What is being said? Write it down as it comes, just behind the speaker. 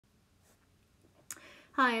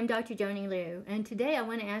Hi, I'm Dr. Joanny Liu, and today I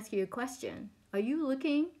want to ask you a question. Are you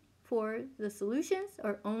looking for the solutions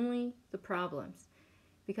or only the problems?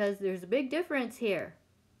 Because there's a big difference here.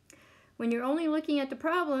 When you're only looking at the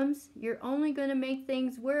problems, you're only going to make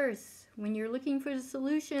things worse. When you're looking for the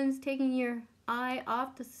solutions, taking your eye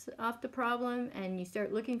off the problem and you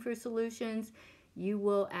start looking for solutions, you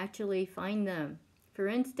will actually find them. For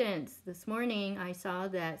instance, this morning I saw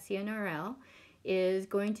that CNRL is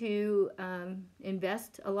going to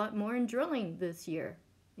invest a lot more in drilling this year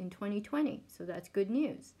in 2020, so that's good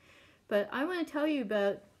news. But I want to tell you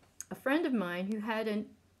about a friend of mine who had an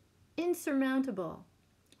insurmountable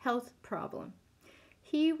health problem.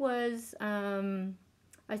 He was,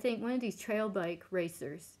 I think, one of these trail bike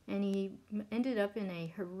racers, and he ended up in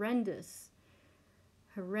a horrendous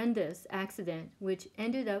accident, which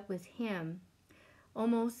ended up with him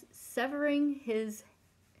almost severing his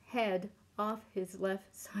head off his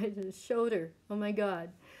left side of his shoulder. Oh my God.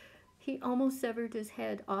 He almost severed his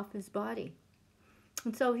head off his body.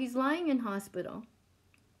 And so he's lying in hospital,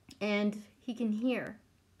 and he can hear.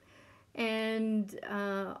 And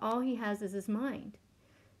all he has is his mind.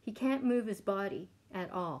 He can't move his body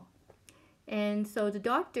at all. And so the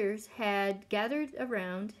doctors had gathered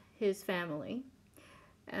around his family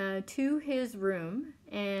to his room,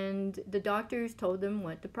 and the doctors told them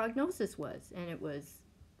what the prognosis was, and it was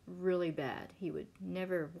really bad. He would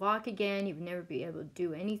never walk again. He would never be able to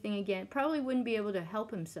do anything again. Probably wouldn't be able to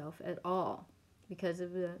help himself at all because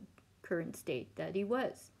of the current state that he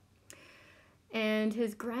was. And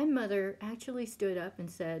his grandmother actually stood up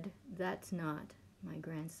and said, "That's not my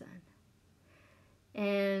grandson."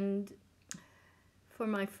 And for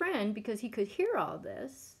my friend, because he could hear all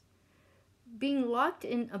this, being locked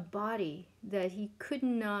in a body that he could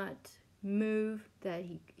not move, that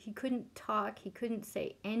he couldn't talk, he couldn't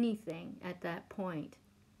say anything at that point.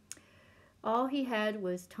 All he had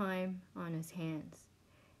was time on his hands.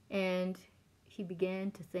 And he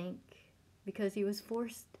began to think because he was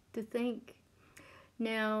forced to think.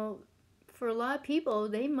 Now, for a lot of people,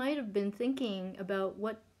 they might have been thinking about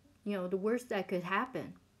what, the worst that could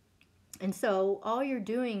happen. And so all you're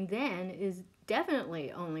doing then is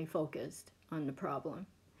definitely only focused on the problem.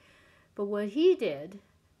 But what he did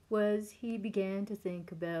was he began to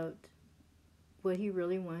think about what he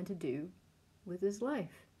really wanted to do with his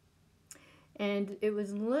life. And it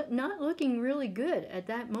was not looking really good at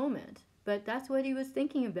that moment, but that's what he was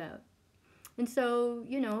thinking about. And so,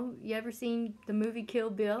 you ever seen the movie Kill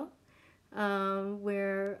Bill,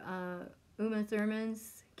 where Uma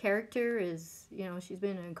Thurman's character is, she's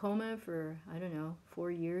been in a coma for,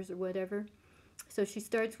 4 years or whatever. So she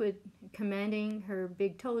starts with commanding her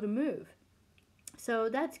big toe to move. So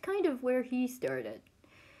that's kind of where he started.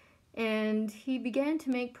 And he began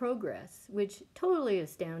to make progress, which totally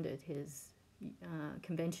astounded his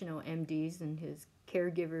conventional MDs and his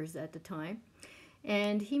caregivers at the time.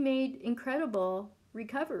 And he made incredible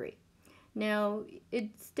recovery. Now,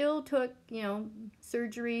 it still took,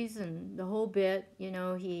 surgeries and the whole bit.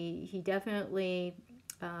 He definitely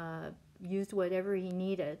used whatever he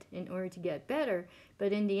needed in order to get better.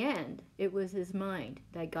 But in the end, it was his mind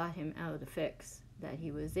that got him out of the fix that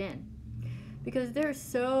he was in. Because there are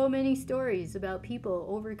so many stories about people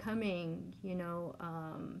overcoming,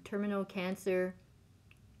 terminal cancer,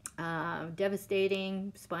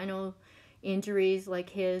 devastating spinal injuries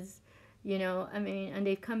like his, and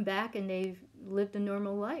they've come back and they've lived a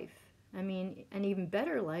normal life. An even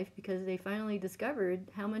better life because they finally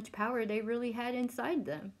discovered how much power they really had inside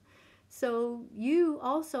them. So you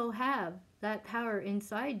also have that power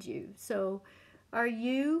inside you. So are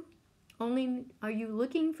you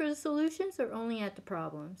looking for the solutions or only at the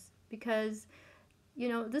problems? Because,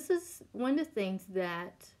 this is one of the things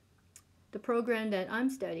that the program that I'm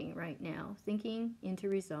studying right now, Thinking into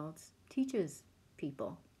Results, teaches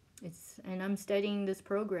people. And I'm studying this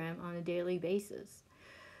program on a daily basis.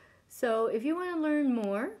 So if you want to learn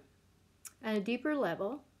more at a deeper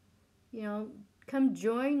level, come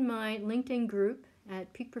join my LinkedIn group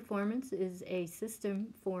at Peak Performance is a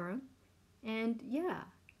system forum. And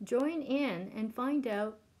join in and find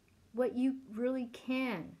out what you really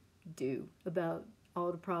can do about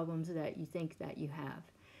all the problems that you think that you have.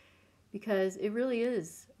 Because it really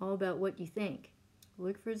is all about what you think.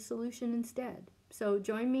 Look for the solution instead. So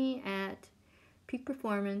join me at Peak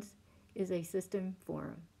Performance is a System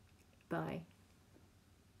Forum. Bye.